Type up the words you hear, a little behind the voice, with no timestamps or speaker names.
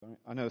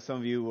I know some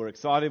of you were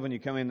excited when you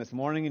come in this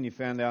morning and you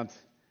found out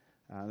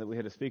that we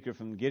had a speaker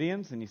from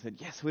Gideon's, and you said,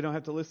 yes, we don't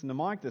have to listen to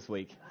Mike this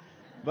week.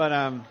 But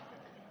I'm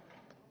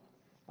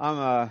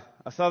a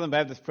Southern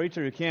Baptist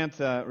preacher who can't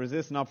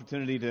resist an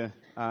opportunity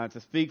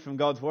to speak from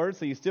God's Word,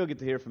 so you still get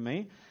to hear from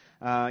me.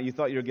 You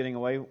thought you were getting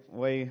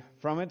away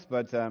from it,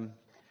 but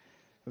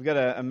we've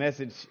got a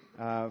message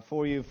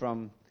for you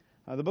from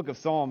the book of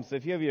Psalms. So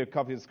if you have your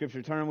copy of the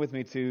Scripture, turn with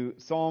me to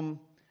Psalm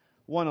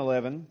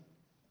 111.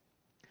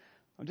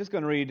 I'm just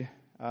going to read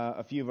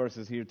a few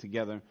verses here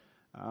together.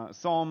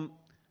 Psalm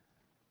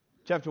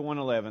chapter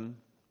 111,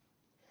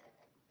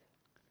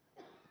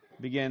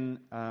 begin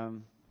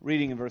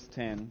reading in verse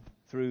 10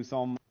 through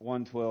Psalm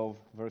 112,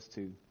 verse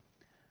 2.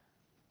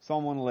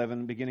 Psalm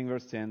 111, beginning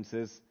verse 10,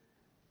 says,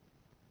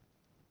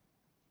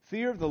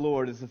 "Fear of the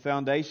Lord is the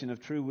foundation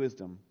of true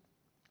wisdom.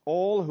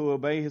 All who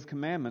obey His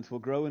commandments will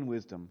grow in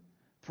wisdom.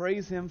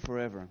 Praise Him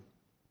forever.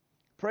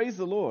 Praise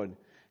the Lord.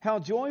 How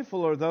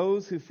joyful are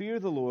those who fear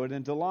the Lord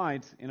and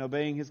delight in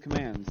obeying His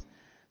commands.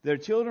 Their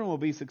children will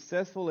be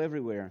successful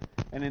everywhere.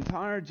 An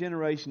entire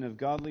generation of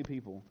godly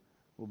people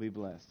will be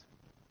blessed."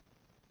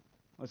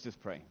 Let's just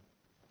pray.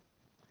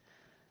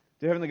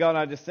 Dear Heavenly God,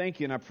 I just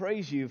thank You and I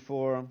praise You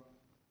for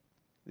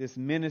this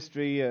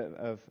ministry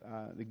of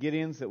the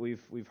Gideons that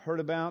we've heard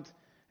about,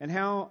 and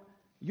how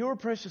Your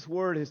precious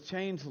Word has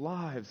changed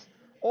lives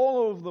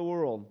all over the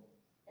world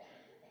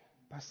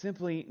by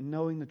simply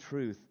knowing the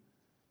truth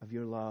of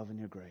Your love and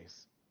Your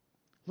grace.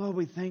 Lord,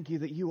 we thank You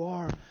that You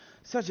are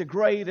such a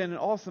great and an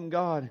awesome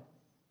God,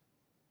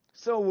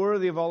 so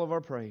worthy of all of our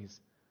praise.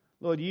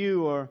 Lord,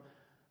 You are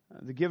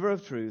the giver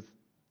of truth,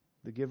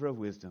 the giver of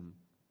wisdom.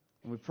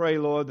 And we pray,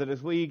 Lord, that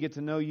as we get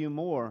to know You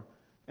more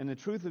and the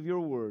truth of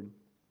Your Word,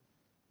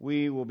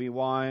 we will be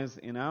wise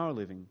in our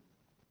living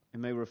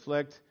and may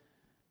reflect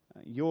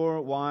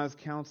Your wise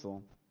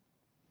counsel,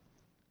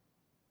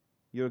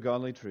 Your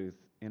godly truth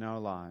in our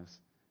lives.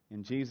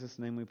 In Jesus'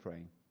 name we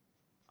pray.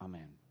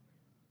 Amen.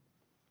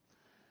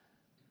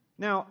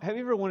 Now, have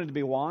you ever wanted to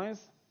be wise?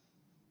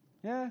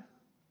 Yeah?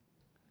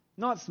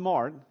 Not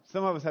smart.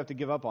 Some of us have to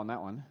give up on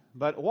that one.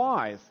 But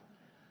wise.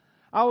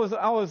 I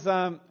was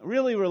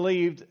really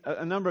relieved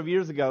a number of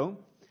years ago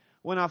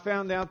when I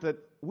found out that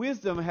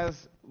wisdom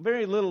has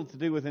very little to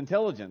do with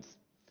intelligence.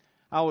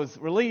 I was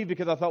relieved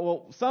because I thought,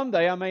 well,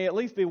 someday I may at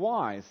least be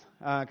wise,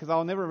 because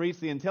I'll never reach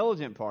the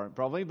intelligent part,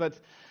 probably. But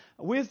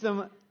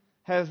wisdom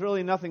has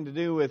really nothing to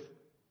do with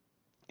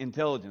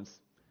intelligence.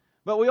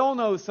 But we all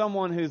know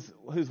someone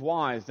who's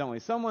wise, don't we?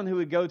 Someone who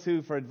would go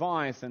to for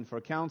advice and for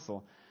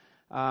counsel.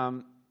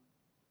 Some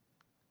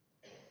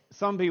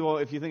people,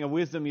 if you think of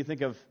wisdom, you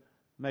think of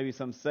maybe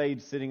some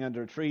sage sitting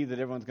under a tree that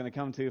everyone's going to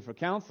come to for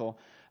counsel.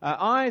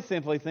 I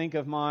simply think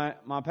of my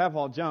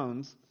Papa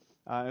Jones,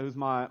 who's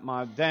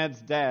my dad's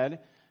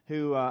dad,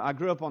 who I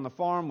grew up on the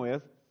farm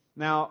with.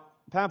 Now,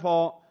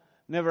 Papa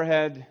never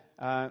had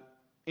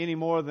any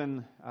more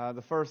than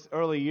the first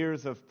early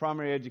years of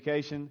primary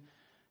education.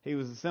 He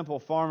was a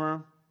simple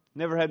farmer,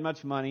 never had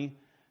much money.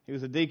 He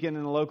was a deacon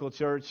in the local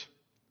church,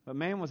 but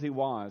man, was he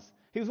wise.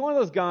 He was one of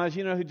those guys,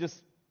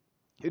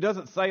 who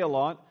doesn't say a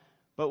lot,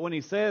 but when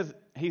he says,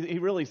 he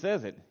really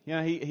says it.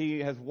 He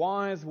has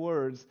wise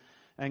words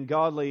and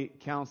godly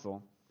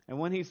counsel. And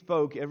when he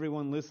spoke,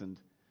 everyone listened,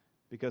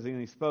 because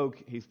when he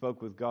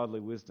spoke with godly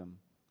wisdom.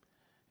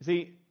 You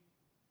see,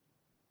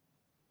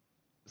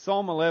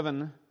 Psalm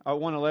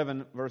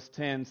 111, verse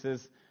 10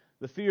 says,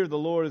 "The fear of the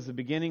Lord is the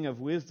beginning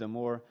of wisdom,"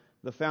 or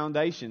the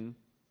foundation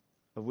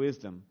of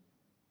wisdom.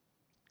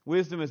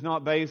 Wisdom is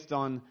not based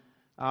on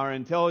our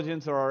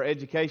intelligence or our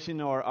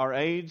education or our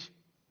age.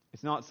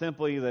 It's not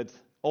simply that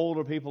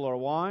older people are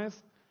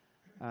wise,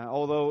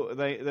 although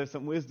there's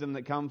some wisdom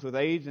that comes with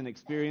age and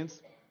experience.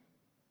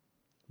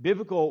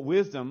 Biblical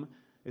wisdom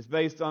is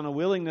based on a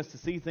willingness to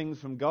see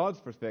things from God's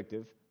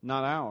perspective,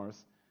 not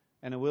ours,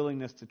 and a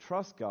willingness to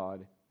trust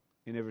God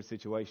in every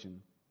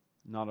situation,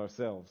 not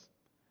ourselves.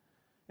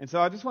 And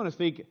so I just want to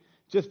speak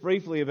just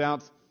briefly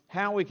about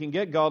how we can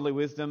get godly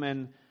wisdom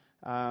and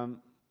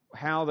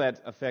how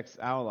that affects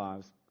our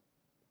lives.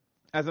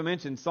 As I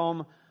mentioned,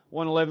 Psalm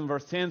 111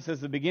 verse 10 says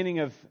the beginning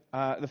of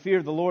the fear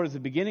of the Lord is the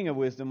beginning of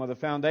wisdom, or the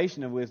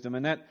foundation of wisdom.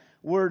 And that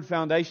word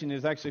foundation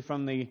is actually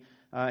from the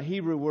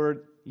Hebrew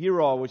word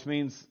yirah, which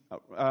means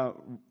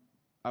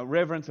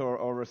reverence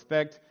or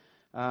respect.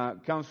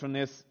 Comes from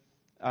this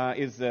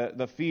is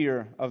the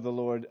fear of the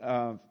Lord,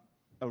 a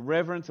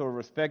reverence or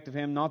respect of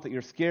Him. Not that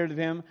you're scared of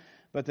Him,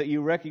 but that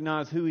you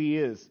recognize who He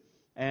is.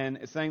 And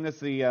it's saying that's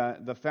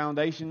the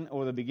foundation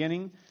or the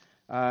beginning.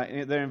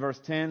 There in verse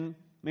 10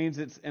 means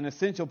it's an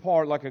essential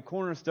part, like a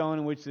cornerstone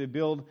in which they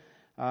build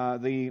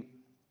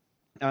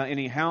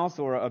any house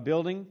or a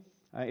building.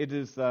 It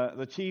is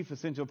the chief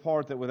essential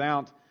part that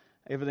without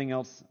everything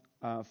else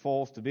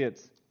falls to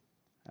bits.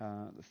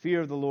 The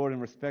fear of the Lord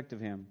and respect of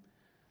Him.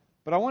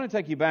 But I want to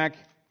take you back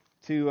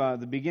to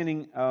the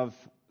beginning of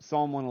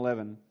Psalm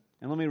 111.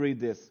 And let me read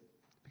this,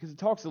 because it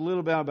talks a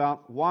little bit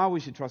about why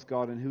we should trust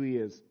God and who He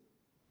is.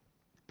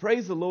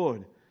 "Praise the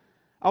Lord.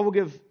 I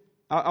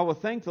will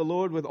thank the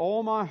Lord with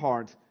all my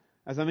heart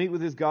as I meet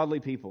with His godly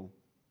people.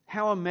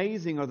 How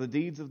amazing are the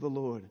deeds of the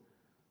Lord!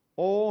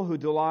 All who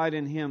delight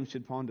in Him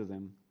should ponder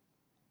them.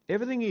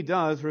 Everything He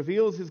does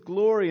reveals His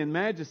glory and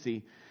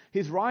majesty.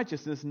 His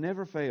righteousness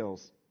never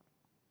fails.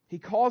 He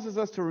causes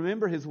us to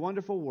remember His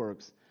wonderful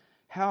works.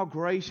 How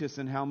gracious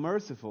and how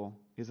merciful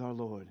is our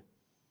Lord.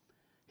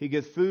 He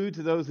gives food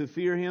to those who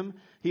fear Him.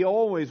 He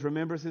always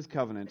remembers His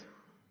covenant.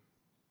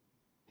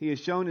 He has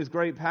shown His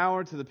great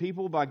power to the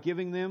people by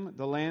giving them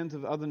the lands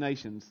of other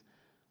nations.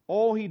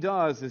 All He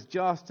does is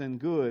just and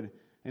good,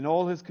 and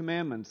all His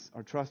commandments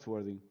are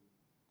trustworthy.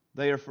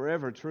 They are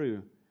forever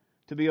true,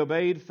 to be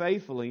obeyed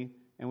faithfully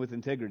and with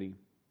integrity.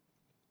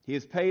 He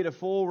has paid a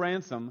full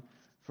ransom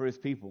for His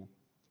people.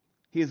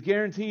 He has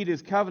guaranteed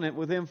His covenant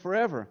with them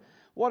forever.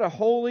 What a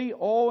holy,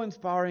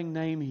 awe-inspiring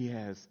name He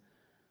has.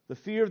 The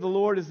fear of the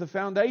Lord is the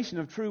foundation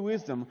of true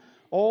wisdom.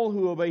 All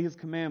who obey His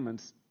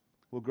commandments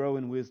will grow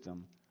in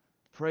wisdom.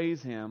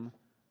 Praise Him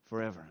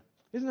forever.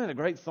 Isn't that a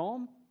great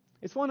psalm?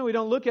 It's one that we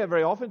don't look at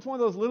very often. It's one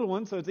of those little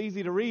ones, so it's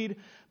easy to read,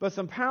 but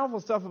some powerful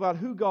stuff about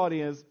who God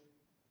is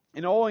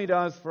and all He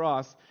does for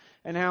us,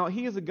 and how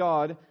He is a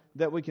God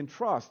that we can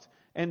trust.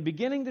 And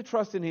beginning to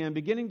trust in Him,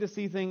 beginning to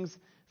see things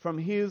from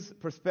His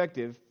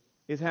perspective,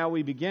 is how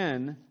we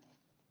begin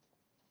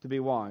to be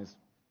wise.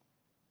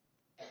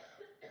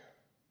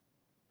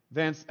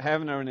 Vance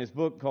Havner, in his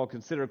book called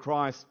Consider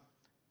Christ,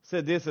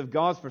 said this of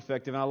God's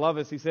perspective, and I love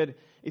this. He said,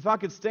 if I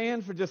could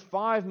stand for just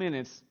 5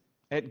 minutes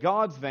at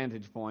God's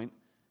vantage point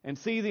and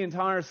see the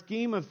entire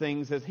scheme of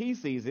things as He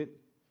sees it,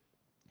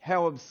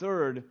 how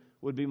absurd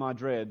would be my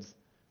dreads,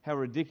 how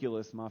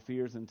ridiculous my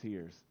fears and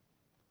tears.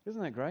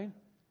 Isn't that great?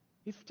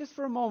 If just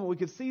for a moment we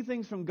could see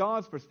things from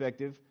God's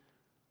perspective,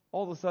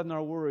 all of a sudden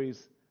our worries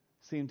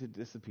seem to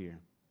disappear.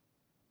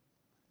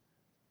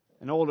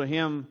 An older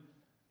hymn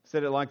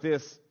said it like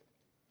this: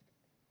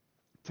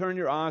 turn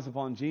your eyes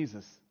upon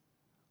Jesus.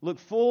 Look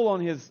full on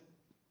His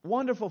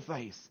wonderful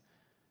face,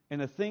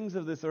 and the things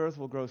of this earth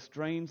will grow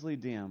strangely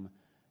dim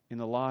in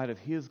the light of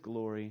His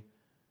glory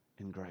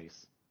and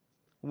grace.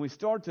 When we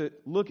start to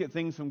look at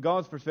things from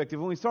God's perspective,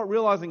 when we start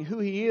realizing who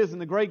He is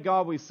and the great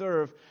God we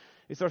serve,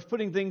 it starts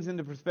putting things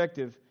into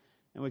perspective,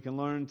 and we can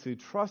learn to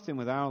trust Him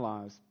with our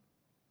lives.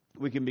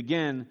 We can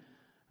begin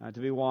to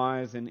be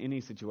wise in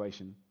any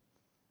situation.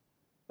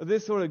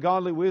 This sort of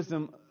godly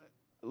wisdom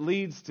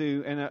leads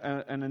to,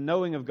 and a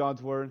knowing of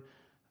God's Word,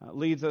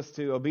 leads us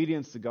to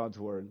obedience to God's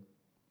Word.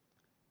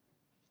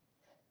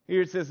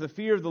 Here it says, the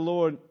fear of the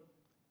Lord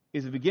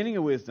is the beginning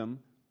of wisdom.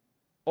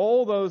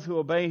 All those who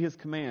obey His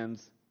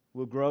commands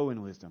will grow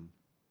in wisdom.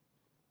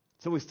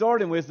 So we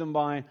start in wisdom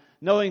by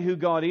knowing who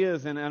God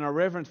is and our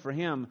reverence for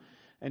Him,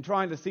 and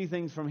trying to see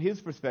things from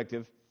His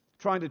perspective,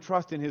 trying to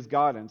trust in His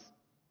guidance.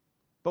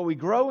 But we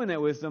grow in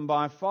that wisdom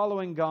by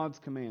following God's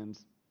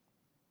commands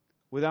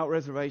without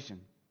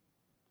reservation.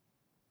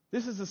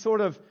 This is the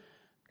sort of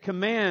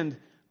command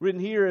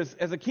written here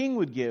as a king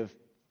would give.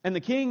 And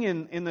the king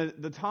in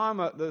the time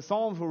the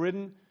Psalms were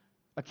written,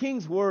 a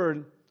king's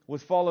word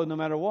was followed no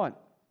matter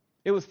what.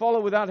 It was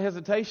followed without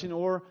hesitation,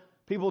 or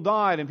people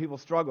died and people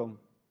struggled.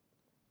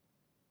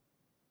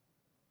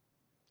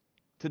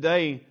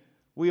 Today,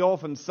 we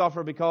often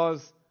suffer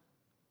because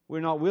we're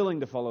not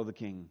willing to follow the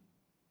King,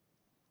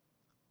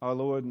 our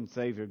Lord and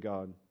Savior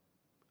God.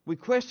 We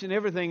question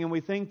everything and we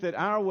think that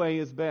our way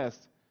is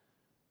best.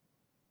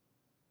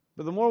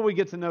 But the more we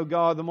get to know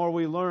God, the more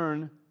we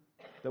learn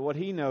that what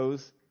He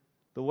knows,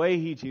 the way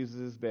He chooses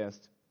is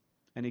best,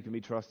 and He can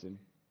be trusted.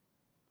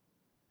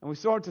 And we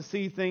start to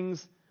see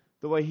things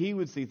the way He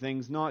would see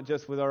things, not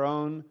just with our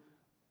own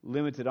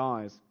limited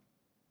eyes.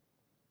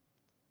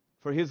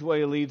 For His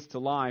way leads to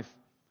life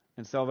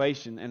and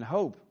salvation and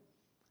hope.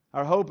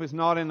 Our hope is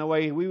not in the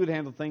way we would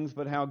handle things,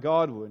 but how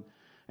God would.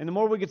 And the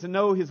more we get to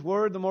know His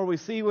Word, the more we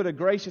see what a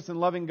gracious and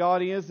loving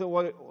God He is, the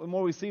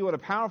more we see what a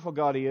powerful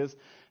God He is,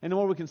 and the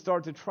more we can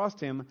start to trust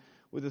Him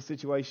with the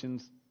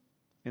situations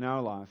in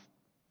our life.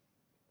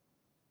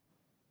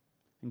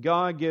 And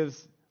God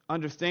gives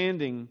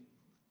understanding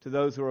to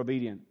those who are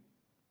obedient.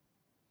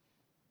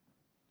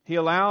 He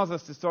allows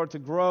us to start to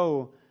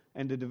grow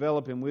and to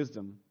develop in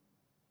wisdom.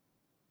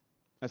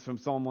 That's from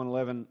Psalm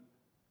 111,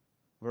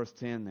 verse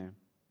 10 there.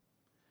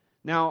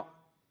 Now,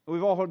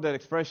 we've all heard that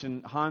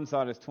expression,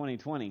 hindsight is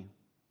 20/20.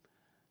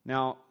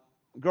 Now,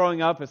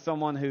 growing up as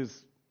someone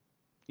who's,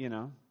 I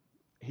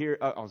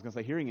was going to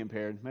say hearing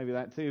impaired, maybe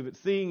that too, but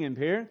seeing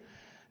impaired.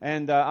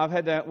 And I've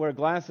had to wear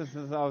glasses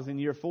since I was in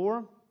year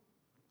 4.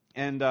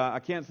 And I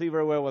can't see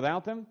very well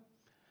without them.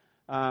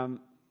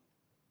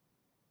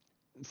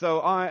 So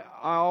I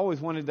always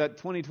wanted that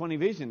 20/20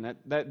 vision,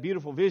 that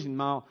beautiful vision.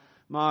 My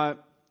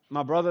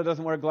brother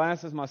doesn't wear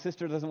glasses. My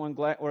sister doesn't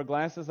wear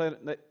glasses.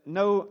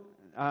 No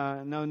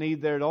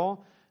need there at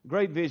all.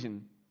 Great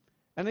vision.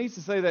 And they used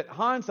to say that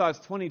hindsight's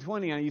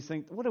 20/20, and I used to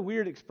think, what a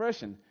weird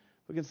expression.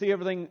 We can see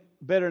everything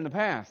better in the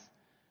past.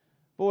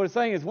 But what it's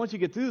saying is, once you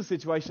get through the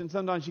situation,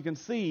 sometimes you can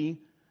see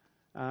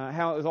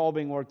how it's all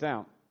being worked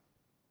out.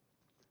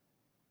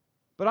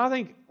 But I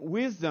think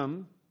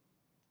wisdom,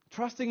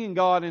 trusting in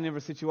God in every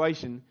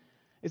situation,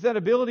 is that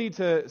ability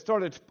to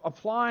start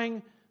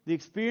applying the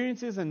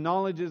experiences and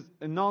knowledge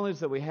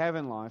that we have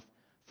in life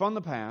from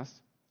the past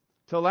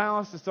to allow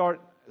us to start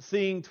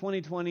seeing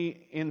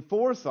 2020 in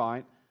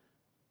foresight,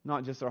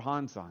 not just our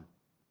hindsight.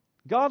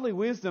 Godly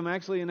wisdom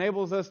actually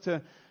enables us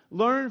to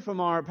learn from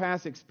our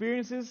past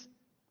experiences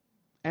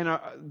and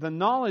the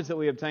knowledge that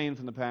we obtained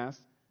from the past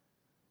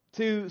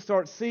to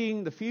start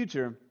seeing the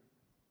future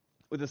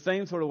with the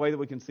same sort of way that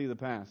we can see the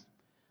past.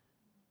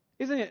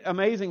 Isn't it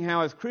amazing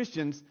how as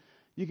Christians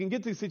you can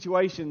get through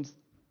situations,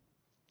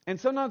 and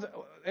sometimes,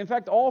 in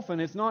fact often,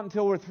 it's not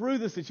until we're through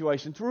the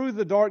situation, through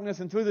the darkness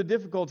and through the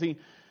difficulty,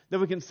 that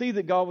we can see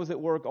that God was at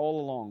work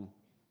all along.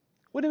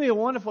 Wouldn't it be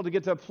wonderful to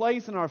get to a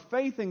place in our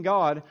faith in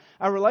God,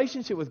 our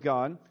relationship with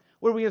God,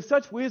 where we have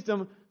such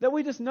wisdom that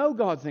we just know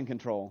God's in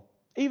control.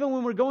 Even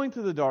when we're going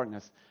through the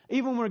darkness,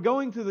 even when we're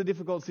going through the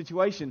difficult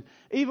situation,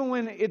 even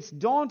when it's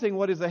daunting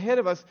what is ahead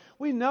of us,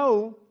 we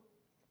know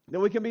that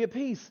we can be at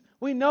peace.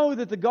 We know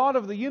that the God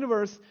of the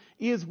universe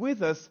is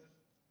with us,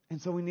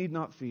 and so we need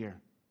not fear.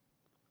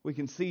 We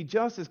can see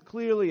just as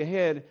clearly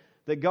ahead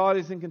that God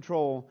is in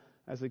control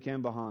as we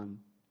can behind.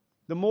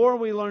 The more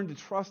we learn to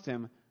trust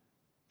Him,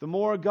 the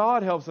more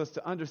God helps us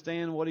to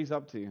understand what He's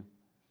up to.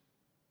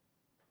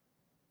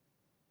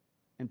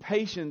 And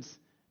patience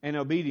and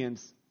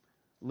obedience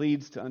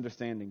leads to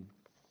understanding.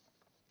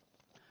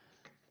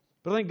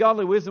 But I think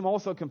godly wisdom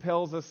also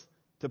compels us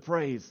to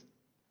praise.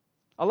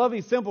 I love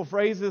these simple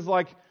phrases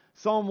like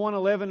Psalm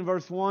 111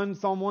 verse 1,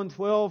 Psalm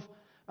 112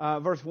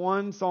 verse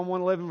 1, Psalm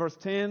 111 verse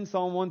 10,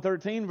 Psalm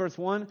 113 verse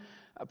 1.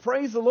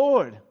 Praise the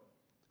Lord,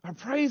 or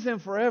praise Him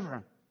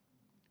forever.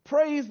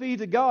 Praise be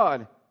to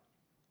God,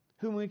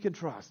 whom we can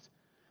trust.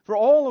 For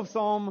all of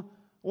Psalm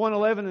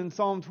 111 and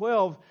Psalm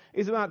 12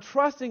 is about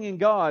trusting in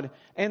God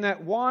and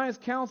that wise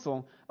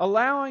counsel,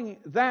 allowing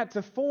that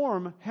to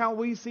form how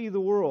we see the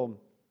world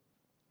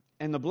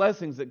and the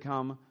blessings that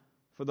come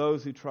for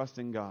those who trust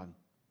in God.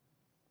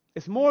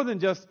 It's more than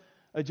just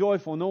a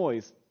joyful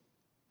noise.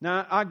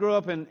 Now, I grew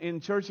up in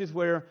churches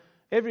where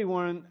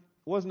everyone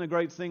wasn't a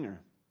great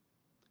singer.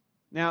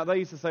 Now, they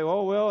used to say,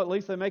 oh, well, at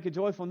least they make a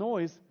joyful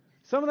noise.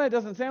 Some of that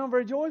doesn't sound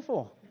very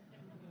joyful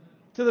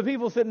to the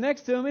people sitting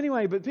next to them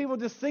anyway, but people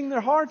just sing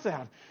their hearts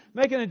out,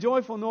 making a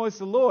joyful noise to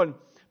the Lord.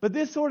 But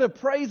this sort of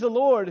praise the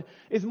Lord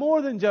is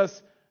more than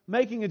just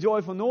making a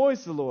joyful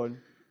noise to the Lord.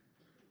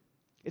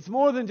 It's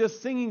more than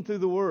just singing through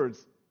the words.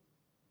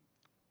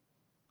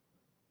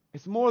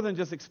 It's more than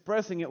just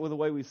expressing it with the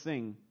way we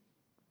sing.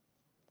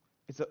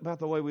 It's about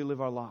the way we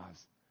live our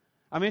lives.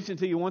 I mentioned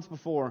to you once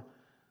before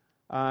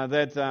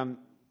that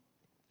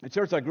the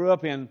church I grew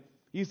up in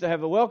used to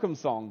have a welcome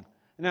song.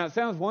 Now, it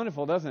sounds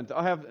wonderful, doesn't it?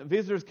 I have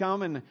visitors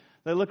come and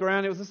they look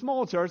around. It was a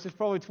small church. There's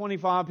probably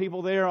 25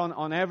 people there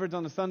on average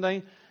on a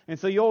Sunday. And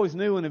so you always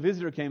knew when a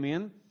visitor came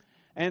in.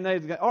 And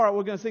they'd go, all right,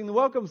 we're going to sing the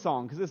welcome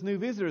song because this new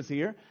visitor is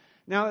here.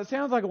 Now, it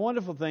sounds like a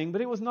wonderful thing,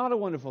 but it was not a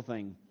wonderful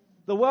thing.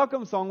 The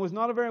welcome song was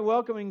not a very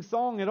welcoming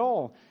song at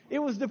all. It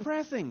was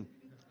depressing.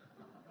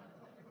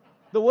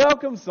 The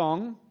welcome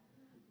song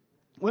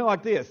went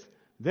like this.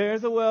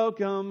 There's a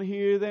welcome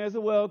here, there's a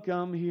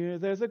welcome here,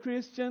 there's a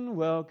Christian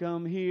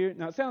welcome here.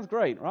 Now, it sounds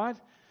great, right?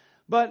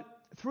 But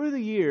through the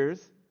years,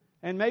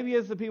 and maybe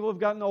as the people have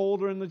gotten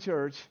older in the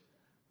church,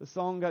 the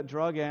song got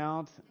drug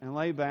out and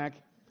laid back.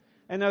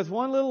 And there was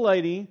one little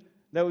lady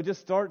that would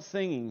just start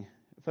singing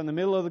from the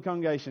middle of the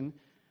congregation,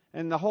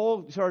 and the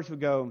whole church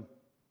would go,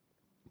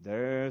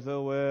 there's a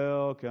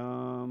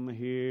welcome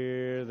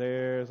here,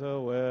 there's a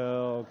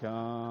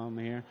welcome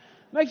here.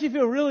 Makes you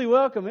feel really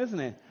welcome, isn't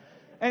it?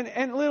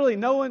 And literally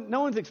no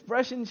one's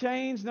expression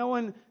changed.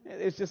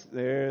 It's just,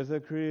 there's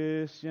a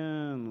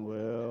Christian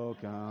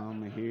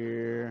welcome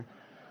here.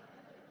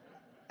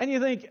 And you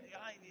think,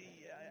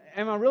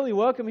 am I really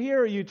welcome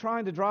here, or are you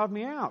trying to drive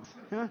me out?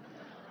 Huh?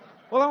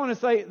 Well, I want to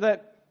say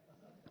that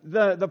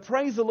the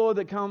praise the Lord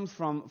that comes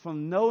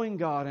from knowing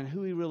God and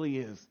who He really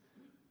is,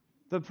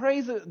 the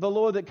praise of the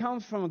Lord that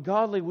comes from a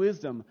godly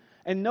wisdom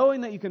and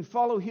knowing that you can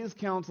follow His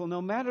counsel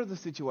no matter the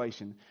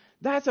situation,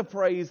 that's a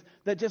praise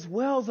that just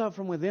wells up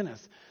from within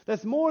us.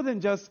 That's more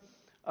than just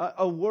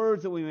a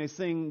words that we may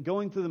sing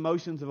going through the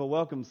motions of a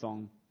welcome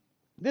song.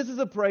 This is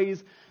a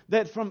praise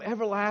that from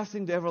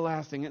everlasting to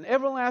everlasting, an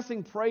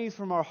everlasting praise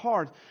from our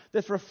heart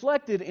that's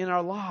reflected in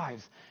our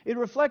lives. It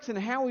reflects in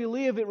how we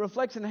live. It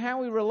reflects in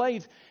how we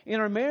relate in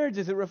our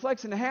marriages. It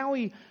reflects in how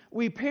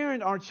we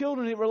parent our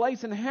children. It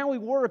relates in how we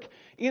work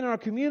in our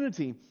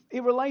community.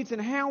 It relates in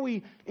how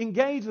we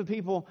engage with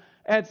people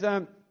at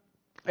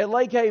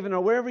Lake Haven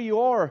or wherever you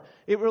are.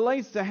 It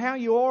relates to how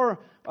you are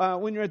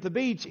when you're at the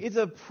beach. It's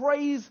a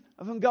praise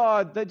from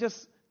God that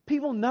just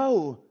people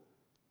know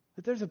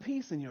that there's a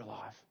peace in your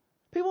life.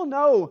 People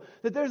know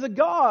that there's a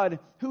God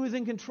who is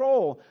in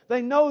control.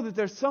 They know that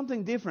there's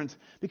something different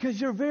because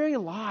your very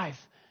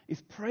life is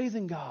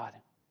praising God.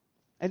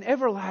 An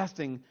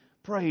everlasting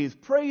praise.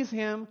 Praise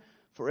Him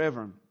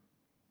forever.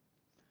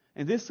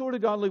 And this sort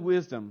of godly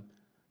wisdom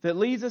that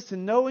leads us to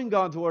knowing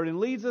God's Word and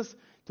leads us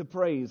to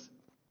praise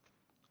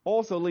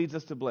also leads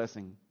us to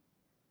blessing.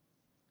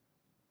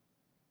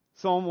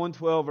 Psalm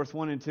 112, verse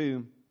 1 and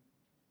 2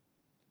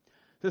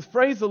 It says,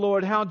 praise the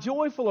Lord, how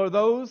joyful are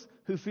those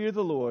who fear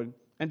the Lord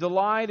and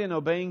delight in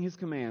obeying His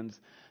commands.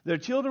 Their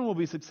children will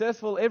be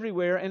successful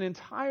everywhere. An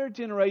entire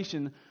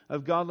generation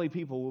of godly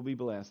people will be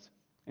blessed.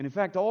 And in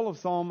fact, all of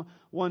Psalm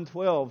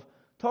 112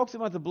 talks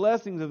about the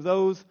blessings of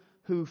those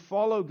who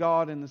follow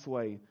God in this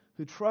way,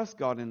 who trust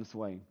God in this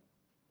way.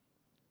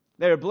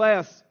 They are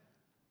blessed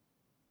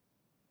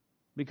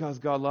because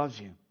God loves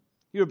you.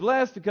 You're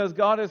blessed because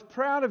God is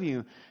proud of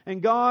you.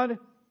 And God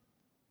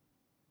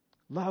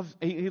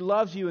He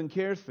loves you and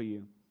cares for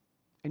you.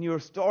 And you're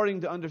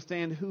starting to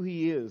understand who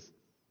He is,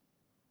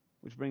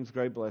 which brings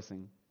great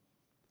blessing.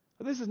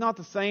 But this is not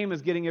the same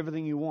as getting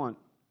everything you want.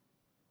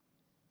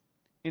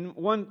 In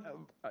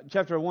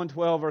chapter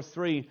 112, verse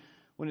 3,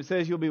 when it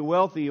says you'll be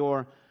wealthy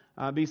or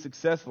be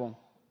successful,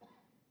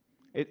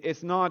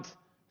 it's not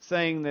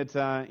saying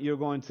that you're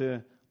going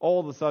to all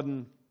of a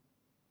sudden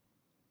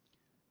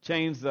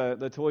change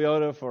the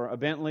Toyota for a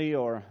Bentley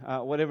or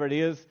whatever it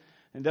is.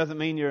 It doesn't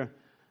mean you're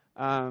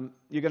going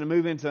to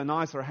move into a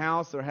nicer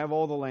house or have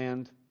all the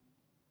land.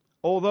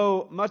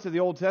 Although much of the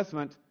Old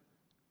Testament,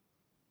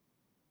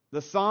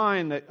 the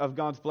sign of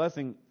God's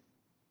blessing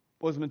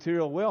was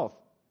material wealth.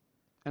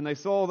 And they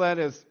saw that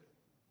as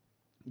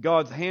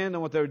God's hand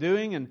on what they were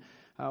doing, and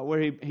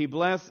where He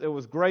blessed, it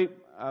was great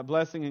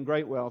blessing and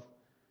great wealth.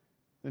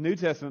 The New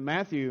Testament,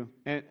 Matthew,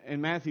 in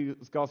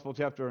Matthew's Gospel,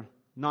 chapter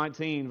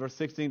 19, verse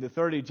 16 to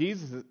 30,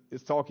 Jesus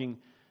is talking,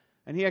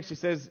 and He actually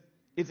says,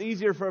 it's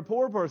easier for a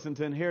poor person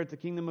to inherit the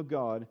kingdom of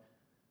God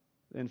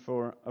than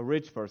for a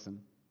rich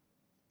person.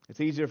 It's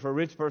easier for a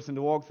rich person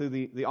to walk through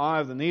the eye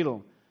of the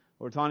needle,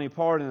 or a tiny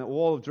part in the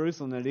wall of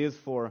Jerusalem, than it is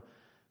for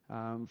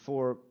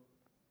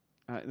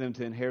them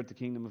to inherit the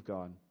kingdom of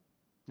God.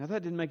 Now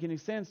that didn't make any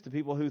sense to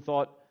people who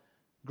thought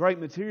great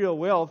material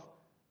wealth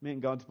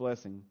meant God's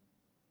blessing.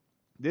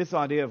 This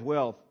idea of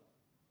wealth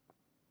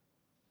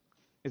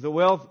is a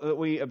wealth that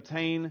we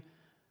obtain.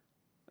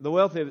 The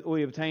wealth that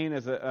we obtain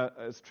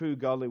as true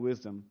godly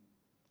wisdom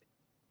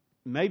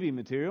may be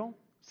material.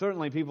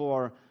 Certainly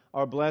people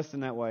are blessed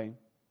in that way.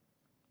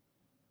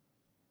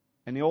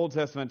 In the Old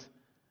Testament,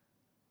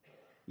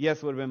 yes,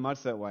 it would have been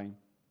much that way.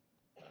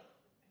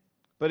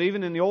 But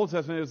even in the Old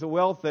Testament, it was a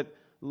wealth that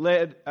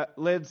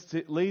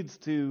leads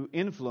to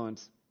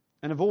influence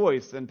and a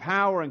voice and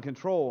power and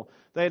control.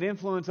 They had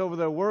influence over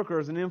their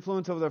workers and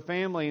influence over their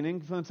family and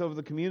influence over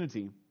the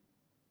community.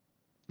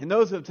 And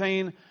those who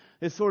obtain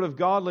this sort of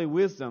godly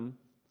wisdom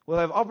will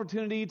have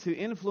opportunity to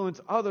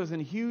influence others in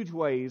huge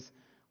ways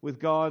with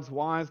God's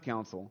wise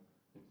counsel,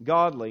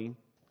 godly,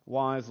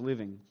 wise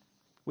living.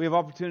 We have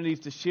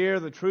opportunities to share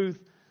the truth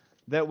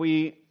that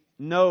we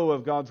know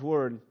of God's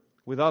Word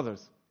with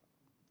others.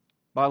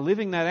 By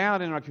living that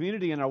out in our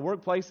community, in our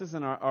workplaces,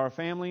 in our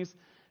families,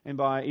 and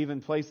by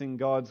even placing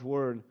God's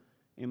Word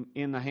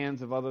in the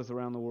hands of others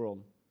around the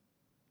world.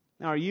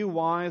 Now, are you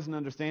wise and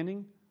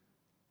understanding?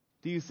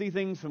 Do you see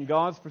things from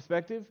God's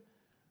perspective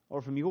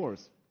or from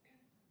yours?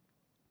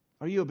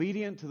 Are you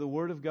obedient to the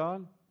Word of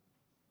God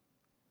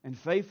and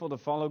faithful to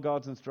follow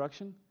God's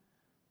instruction?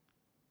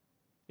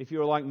 If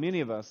you are like many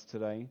of us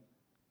today,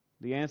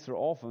 the answer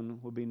often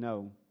would be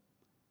no,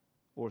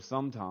 or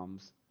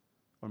sometimes,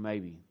 or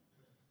maybe.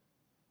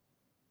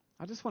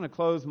 I just want to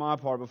close my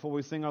part before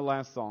we sing our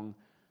last song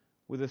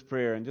with this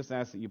prayer, and just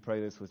ask that you pray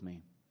this with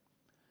me.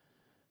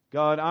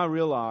 God, I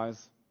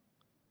realize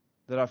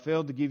that I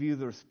failed to give you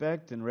the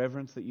respect and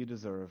reverence that you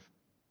deserve.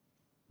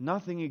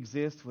 Nothing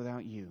exists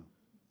without you.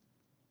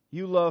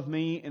 You love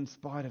me in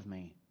spite of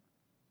me,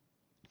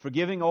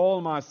 forgiving all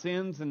my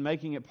sins and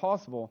making it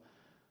possible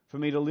for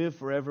me to live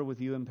forever with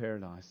you in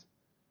paradise.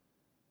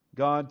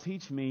 God,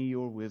 teach me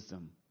your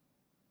wisdom.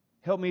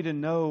 Help me to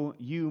know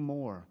you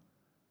more.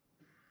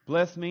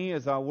 Bless me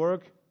as I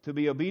work to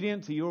be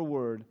obedient to your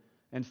word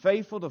and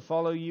faithful to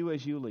follow you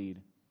as you lead.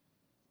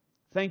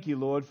 Thank you,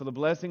 Lord, for the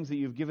blessings that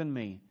you've given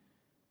me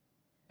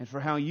and for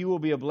how you will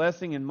be a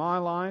blessing in my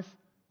life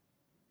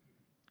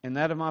and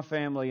that of my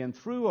family and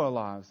through our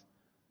lives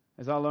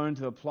as I learn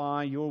to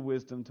apply your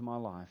wisdom to my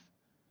life.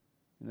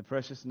 In the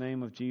precious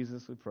name of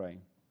Jesus we pray.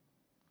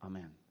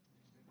 Amen.